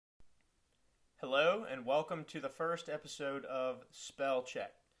Hello and welcome to the first episode of Spell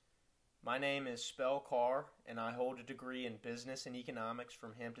Check. My name is Spell Carr and I hold a degree in Business and Economics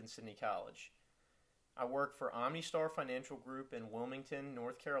from Hampton-Sydney College. I work for OmniStar Financial Group in Wilmington,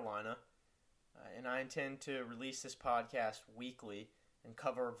 North Carolina, and I intend to release this podcast weekly and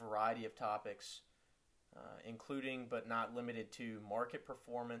cover a variety of topics, including but not limited to market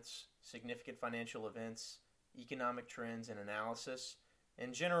performance, significant financial events, economic trends and analysis,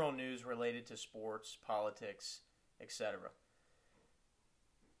 and general news related to sports, politics, etc.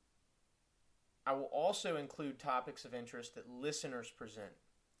 I will also include topics of interest that listeners present,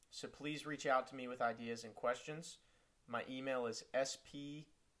 so please reach out to me with ideas and questions. My email is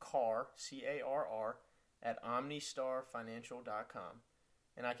spcarr, C-A-R-R, at omnistarfinancial.com,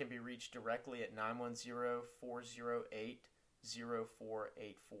 and I can be reached directly at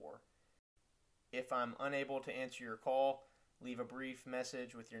 910-408-0484. If I'm unable to answer your call, leave a brief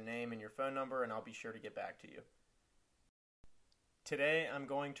message with your name and your phone number, and I'll be sure to get back to you. Today, I'm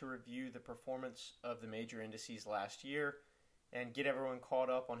going to review the performance of the major indices last year and get everyone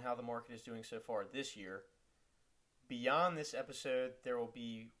caught up on how the market is doing so far this year. Beyond this episode, there will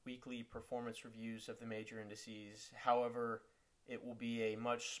be weekly performance reviews of the major indices. However, it will be a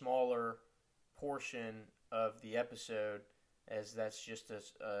much smaller portion of the episode, as that's just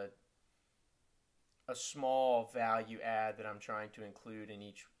a small value add that I'm trying to include in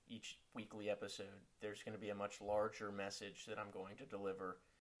each weekly episode. There's going to be a much larger message that I'm going to deliver.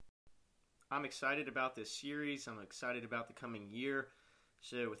 I'm excited about this series. I'm excited about the coming year.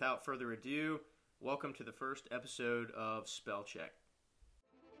 So without further ado, welcome to the first episode of Spell Check.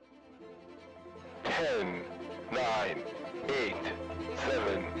 10, 9, 8,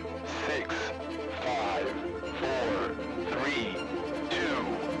 7, 6, 5, 4, 3, 2,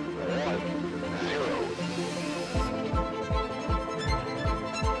 1.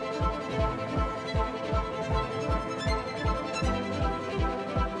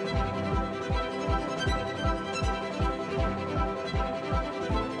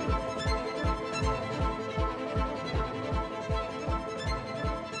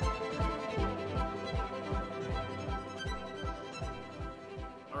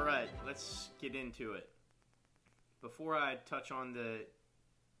 Let's get into it. Before I touch on the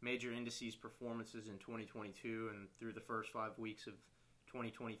major indices performances in 2022 and through the first 5 weeks of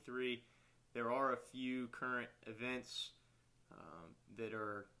 2023, there are a few current events that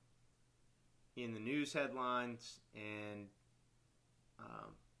are in the news headlines, and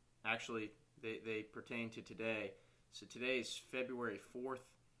actually they pertain to today. So today is February 4th,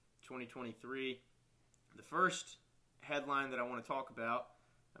 2023. The first headline that I want to talk about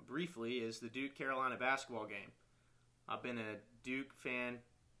briefly is the Duke-Carolina basketball game. I've been a Duke fan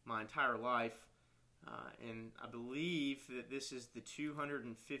my entire life, and I believe that this is the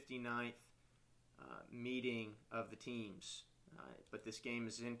 259th meeting of the teams. But this game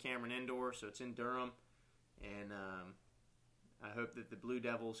is in Cameron Indoor, so it's in Durham, and I hope that the Blue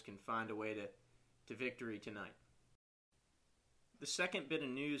Devils can find a way to victory tonight. The second bit of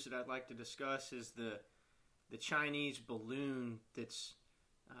news that I'd like to discuss is the Chinese balloon that's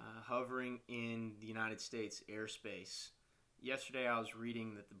hovering in the United States airspace. Yesterday I was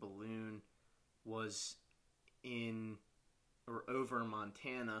reading that the balloon was in or over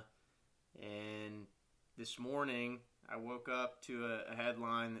Montana, and this morning I woke up to a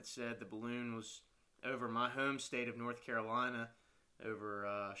headline that said the balloon was over my home state of North Carolina,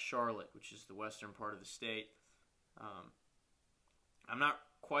 over Charlotte, which is the western part of the state. I'm not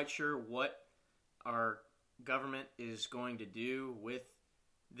quite sure what our government is going to do with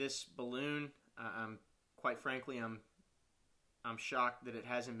this balloon. I'm quite frankly, I'm shocked that it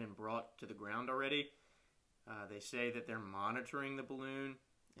hasn't been brought to the ground already. They say that they're monitoring the balloon,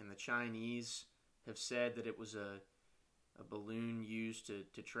 and the Chinese have said that it was a balloon used to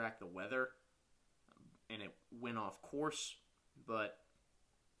track the weather, and it went off course. But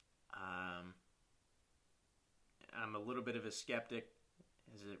I'm a little bit of a skeptic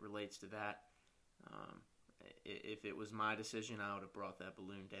as it relates to that. If it was my decision, I would have brought that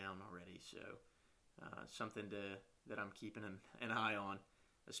balloon down already. So something that I'm keeping an eye on,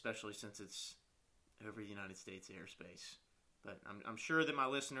 especially since it's over the United States airspace. But I'm sure that my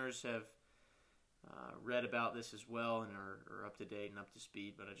listeners have read about this as well and are up to date and up to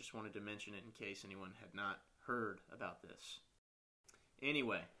speed, but I just wanted to mention it in case anyone had not heard about this.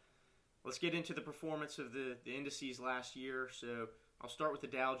 Anyway, let's get into the performance of the indices last year. So I'll start with the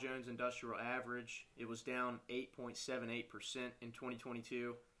Dow Jones Industrial Average. It was down 8.78% in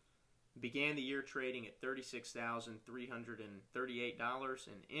 2022. Began the year trading at $36,338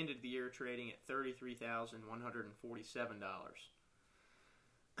 and ended the year trading at $33,147.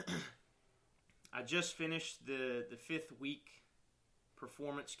 I just finished the 5th week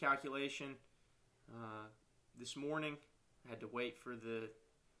performance calculation this morning. I had to wait for the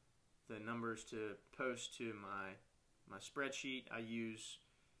numbers to post to my spreadsheet. I use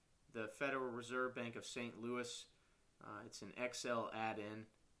the Federal Reserve Bank of St. Louis. It's an Excel add-in,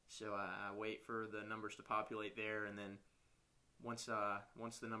 so I wait for the numbers to populate there, and then once the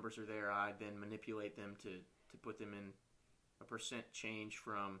numbers are there, I then manipulate them to put them in a percent change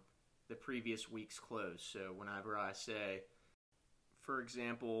from the previous week's close. So whenever I say, for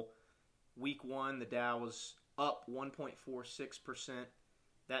example, week 1, the Dow was up 1.46%,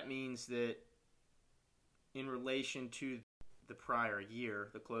 that means that in relation to the prior year,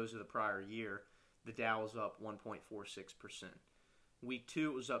 the close of the prior year, the Dow was up 1.46%. Week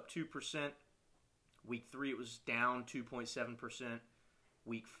 2, it was up 2%. Week 3, it was down 2.7%.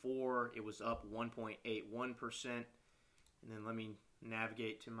 Week 4, it was up 1.81%. And then let me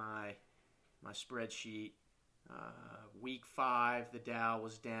navigate to my spreadsheet. Week 5, the Dow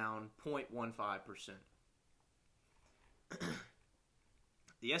was down 0.15%.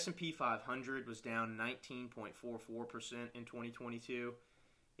 The S&P 500 was down 19.44% in 2022.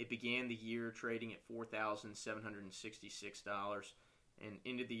 It began the year trading at $4,766 and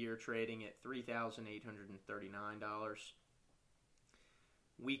ended the year trading at $3,839.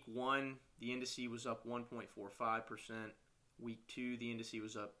 Week 1, the indice was up 1.45%. Week 2, the indice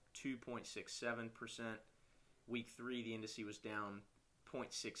was up 2.67%. Week 3, the indice was down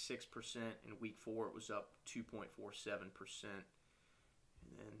 0.66%. And week 4, it was up 2.47%.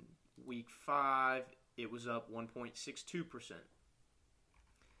 And then week 5, it was up 1.62%.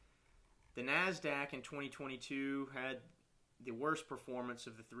 The Nasdaq in 2022 had the worst performance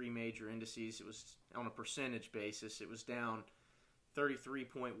of the 3 major indices. It was on a percentage basis. It was down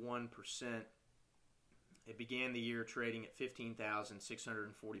 33.1%. It began the year trading at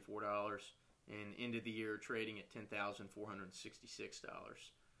 $15,644 and ended the year trading at $10,466.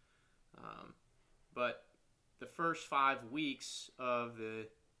 But the first 5 weeks of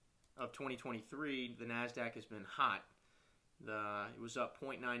 2023, the Nasdaq has been hot. It was up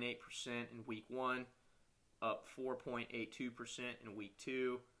 0.98% in week 1, up 4.82% in week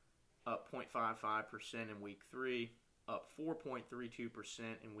 2, up 0.55% in week 3, up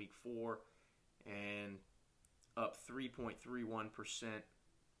 4.32% in week 4, and up 3.31%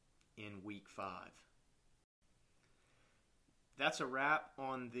 in week 5. That's a wrap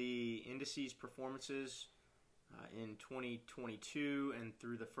on the indices performances in 2022 and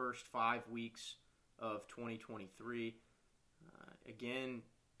through the first 5 weeks of 2023. Again,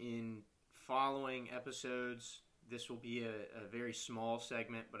 in following episodes, this will be a very small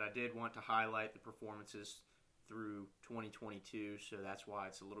segment, but I did want to highlight the performances through 2022, so that's why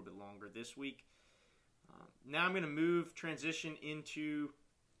it's a little bit longer this week. Now I'm going to transition into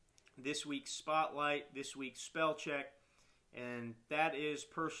this week's spotlight, this week's spell check, and that is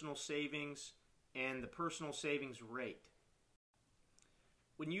personal savings and the personal savings rate.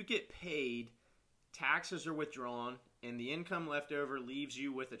 When you get paid, taxes are withdrawn, and the income left over leaves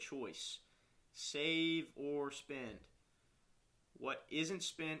you with a choice: save or spend. What isn't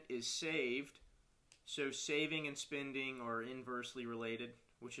spent is saved, so saving and spending are inversely related,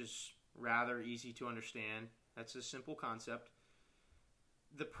 which is rather easy to understand. That's a simple concept.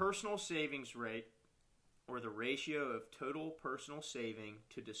 The personal savings rate, or the ratio of total personal saving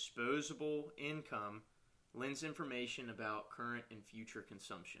to disposable income, lends information about current and future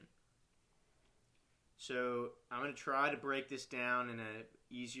consumption. So I'm going to try to break this down in an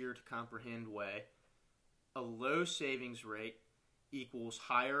easier to comprehend way. A low savings rate equals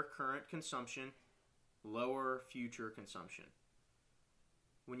higher current consumption, lower future consumption.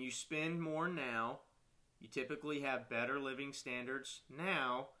 When you spend more now, you typically have better living standards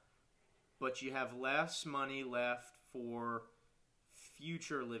now, but you have less money left for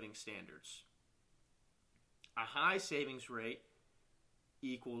future living standards. A high savings rate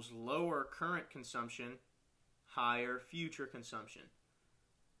equals lower current consumption, higher future consumption.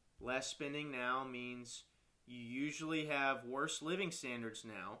 Less spending now means you usually have worse living standards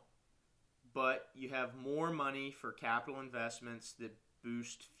now, but you have more money for capital investments that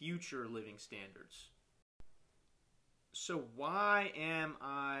boost future living standards. So why am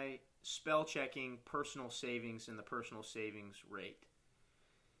I spell checking personal savings and the personal savings rate?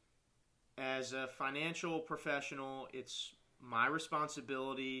 As a financial professional, it's my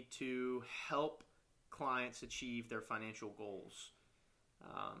responsibility to help clients achieve their financial goals.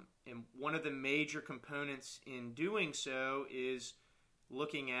 And one of the major components in doing so is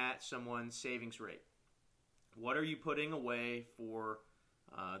looking at someone's savings rate. What are you putting away for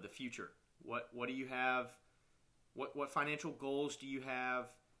the future? What do you have? What financial goals do you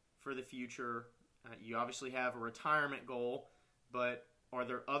have for the future? You obviously have a retirement goal, but are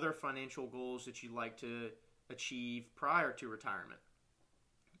there other financial goals that you'd like to achieve prior to retirement?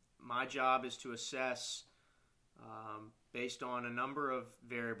 My job is to assess, based on a number of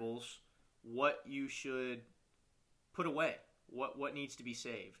variables, what you should put away, what needs to be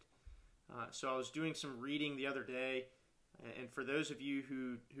saved. So I was doing some reading the other day, and for those of you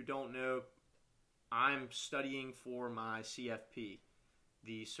who don't know, I'm studying for my CFP,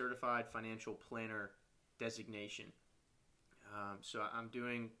 the Certified Financial Planner designation. So I'm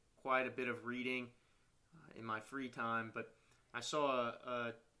doing quite a bit of reading in my free time, but I saw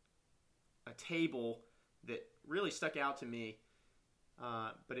a table that really stuck out to me,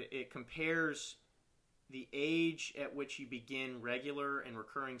 but it compares the age at which you begin regular and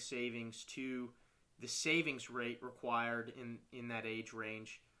recurring savings to the savings rate required in that age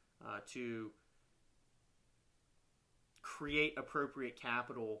range to create appropriate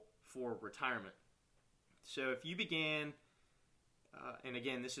capital for retirement. So if you began, and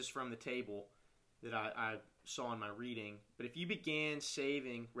again, this is from the table that I saw in my reading, but if you began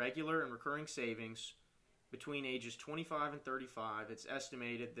saving regular and recurring savings between ages 25 and 35, it's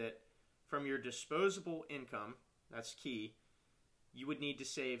estimated that from your disposable income, that's key, you would need to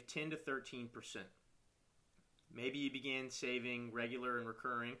save 10 to 13%. Maybe you began saving regular and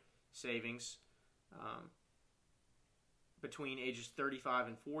recurring savings between ages 35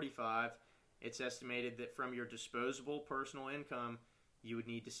 and 45. It's estimated that from your disposable personal income, you would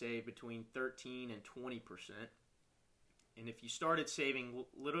need to save between 13 and 20%. And if you started saving a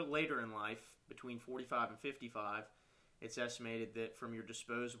little later in life, between 45 and 55, it's estimated that from your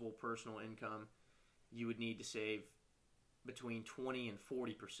disposable personal income, you would need to save between 20 and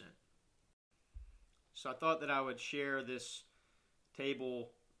 40%. So I thought that I would share this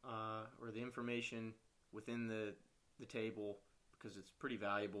table or the information within the table because it's pretty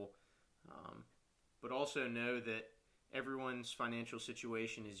valuable, but also know that everyone's financial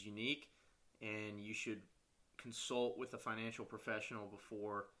situation is unique, and you should consult with a financial professional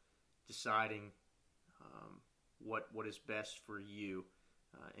before deciding what is best for you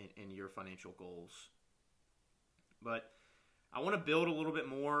and your financial goals. But I want to build a little bit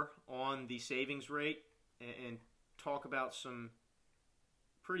more on the savings rate and talk about some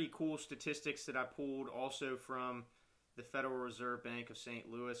pretty cool statistics that I pulled also from the Federal Reserve Bank of St.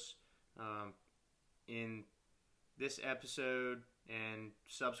 Louis. In this episode and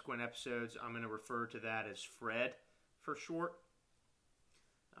subsequent episodes, I'm going to refer to that as FRED for short.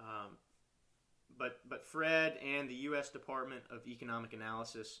 But FRED and the U.S. Department of Economic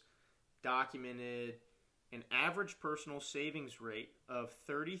Analysis documented an average personal savings rate of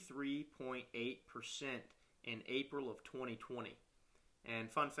 33.8% in April of 2020.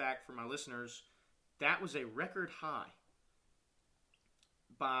 And fun fact for my listeners, that was a record high.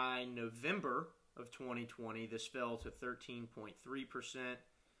 By November of 2020, this fell to 13.3%,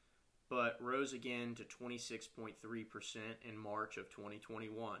 but rose again to 26.3% in March of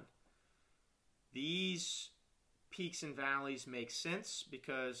 2021. These peaks and valleys make sense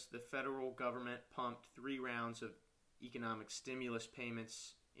because the federal government pumped 3 rounds of economic stimulus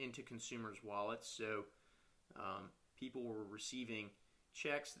payments into consumers' wallets, so people were receiving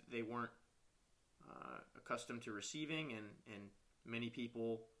checks that they weren't accustomed to receiving, and many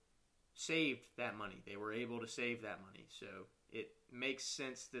people saved that money. They were able to save that money. So it makes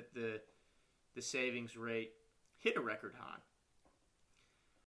sense that the savings rate hit a record high.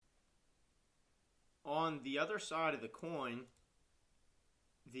 On the other side of the coin,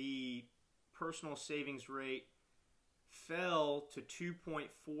 the personal savings rate fell to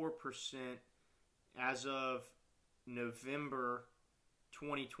 2.4% as of November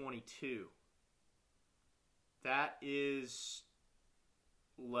 2022. That is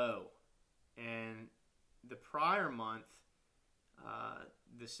low. And the prior month,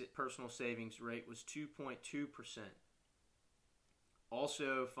 the personal savings rate was 2.2%.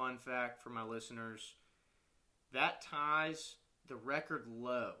 Also, fun fact for my listeners, that ties the record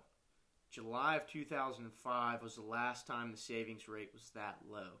low. July of 2005 was the last time the savings rate was that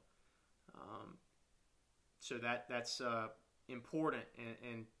low. So that's important.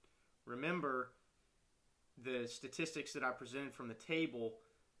 And remember, the statistics that I presented from the table,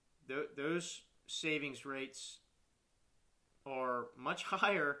 those savings rates are much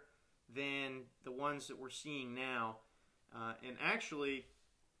higher than the ones that we're seeing now. And actually,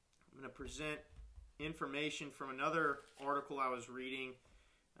 I'm going to present information from another article I was reading.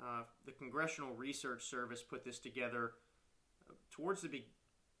 The Congressional Research Service put this together towards the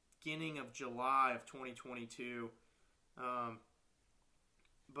beginning of July of 2022.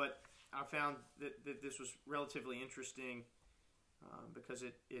 But I found that this was relatively interesting because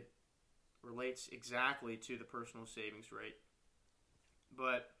it relates exactly to the personal savings rate.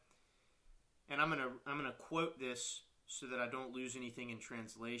 And I'm gonna quote this so that I don't lose anything in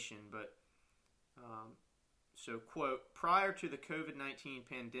translation. But so quote: prior to the COVID-19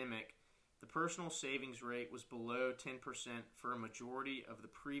 pandemic, the personal savings rate was below 10% for a majority of the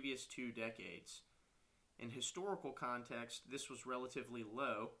previous 2 decades. In historical context, this was relatively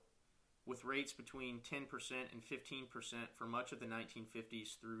low, with rates between 10% and 15% for much of the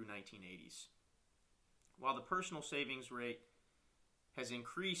 1950s through 1980s. While the personal savings rate has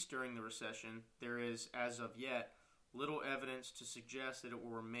increased during the recession, there is, as of yet, little evidence to suggest that it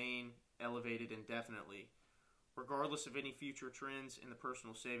will remain elevated indefinitely. Regardless of any future trends in the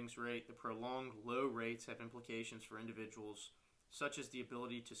personal savings rate, the prolonged low rates have implications for individuals, such as the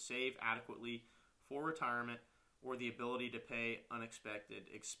ability to save adequately for retirement or the ability to pay unexpected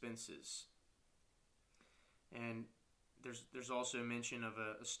expenses. And there's also mention of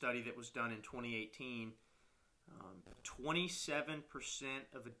a study that was done in 2018. 27%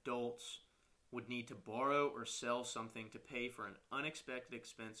 of adults would need to borrow or sell something to pay for an unexpected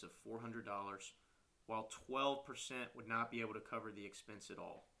expense of $400, while 12% would not be able to cover the expense at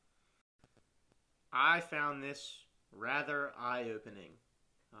all. I found this rather eye-opening.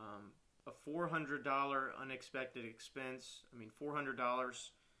 A $400 unexpected expense, I mean, $400,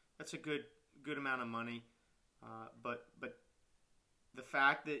 that's a good amount of money. But the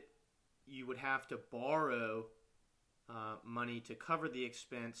fact that you would have to borrow money to cover the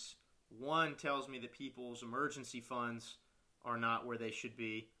expense, one, tells me that people's emergency funds are not where they should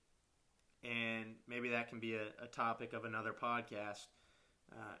be, and maybe that can be a topic of another podcast.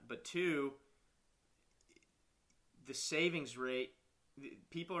 But two, the savings rate,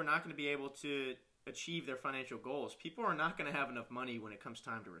 people are not going to be able to achieve their financial goals. People are not going to have enough money when it comes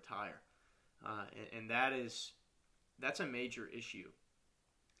time to retire. And that's a major issue.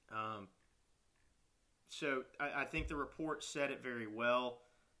 So I think the report said it very well.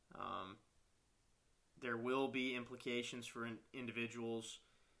 There will be implications for individuals,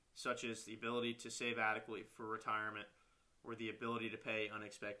 such as the ability to save adequately for retirement or the ability to pay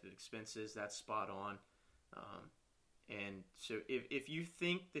unexpected expenses. That's spot on. And so if you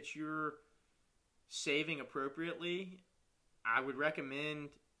think that you're saving appropriately, I would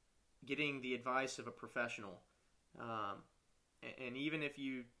recommend getting the advice of a professional. And even if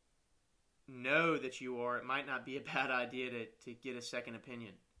you know that you are, it might not be a bad idea to get a second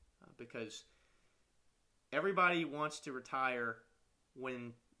opinion, because everybody wants to retire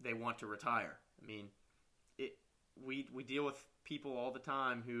when they want to retire. I mean, we deal with people all the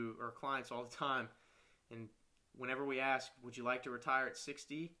time who are clients all the time, and whenever we ask, would you like to retire at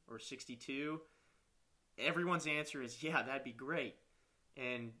 60 or 62? Everyone's answer is, yeah, that'd be great.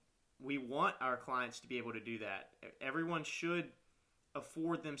 And we want our clients to be able to do that. Everyone should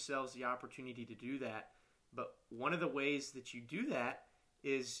afford themselves the opportunity to do that. But one of the ways that you do that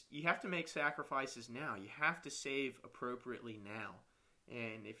is you have to make sacrifices now. You have to save appropriately now.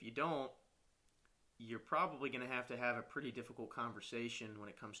 And if you don't, you're probably going to have a pretty difficult conversation when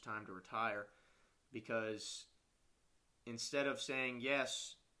it comes time to retire, because instead of saying,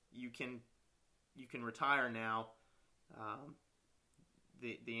 yes, you can retire now,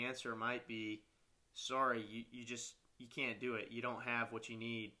 the answer might be, sorry, you can't do it. You don't have what you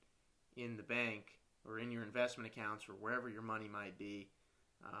need in the bank or in your investment accounts or wherever your money might be.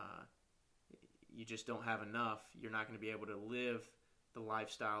 You just don't have enough. You're not going to be able to live the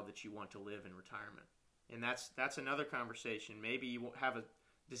lifestyle that you want to live in retirement. And that's another conversation. Maybe you have a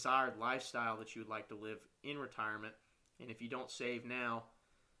desired lifestyle that you would like to live in retirement, and if you don't save now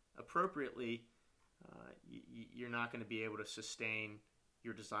appropriately, you're not going to be able to sustain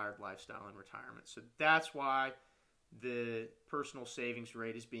your desired lifestyle in retirement. So that's why the personal savings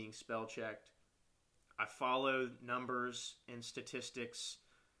rate is being spell checked. I follow numbers and statistics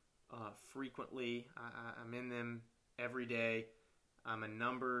frequently. I'm in them every day. I'm a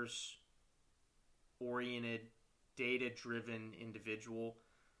numbers-oriented, data-driven individual.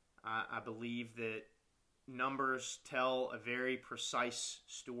 I believe that numbers tell a very precise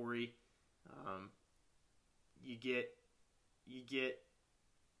story. You get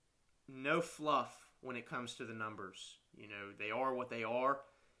no fluff when it comes to the numbers. You know, they are what they are,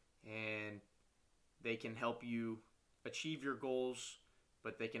 and they can help you achieve your goals,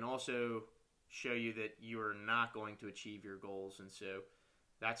 but they can also show you that you are not going to achieve your goals. And so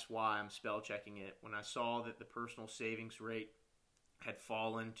that's why I'm spell checking it. When I saw that the personal savings rate had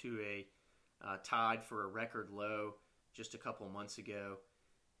fallen to tied for a record low just a couple of months ago,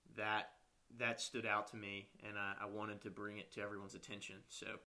 that stood out to me, and I wanted to bring it to everyone's attention. So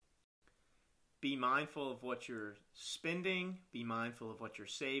be mindful of what you're spending, be mindful of what you're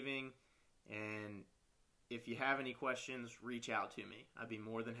saving, And if you have any questions, reach out to me. I'd be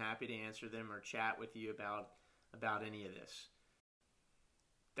more than happy to answer them or chat with you about any of this.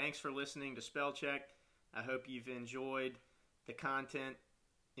 Thanks for listening to Spell Check. I hope you've enjoyed the content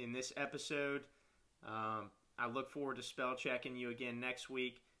in this episode. I look forward to spell checking you again next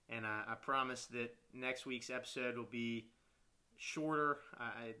week, and I promise that next week's episode will be shorter.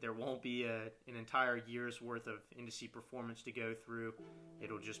 There won't be an entire year's worth of indice performance to go through.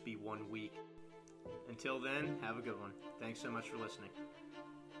 It'll just be 1 week. Until then, have a good one. Thanks so much for listening.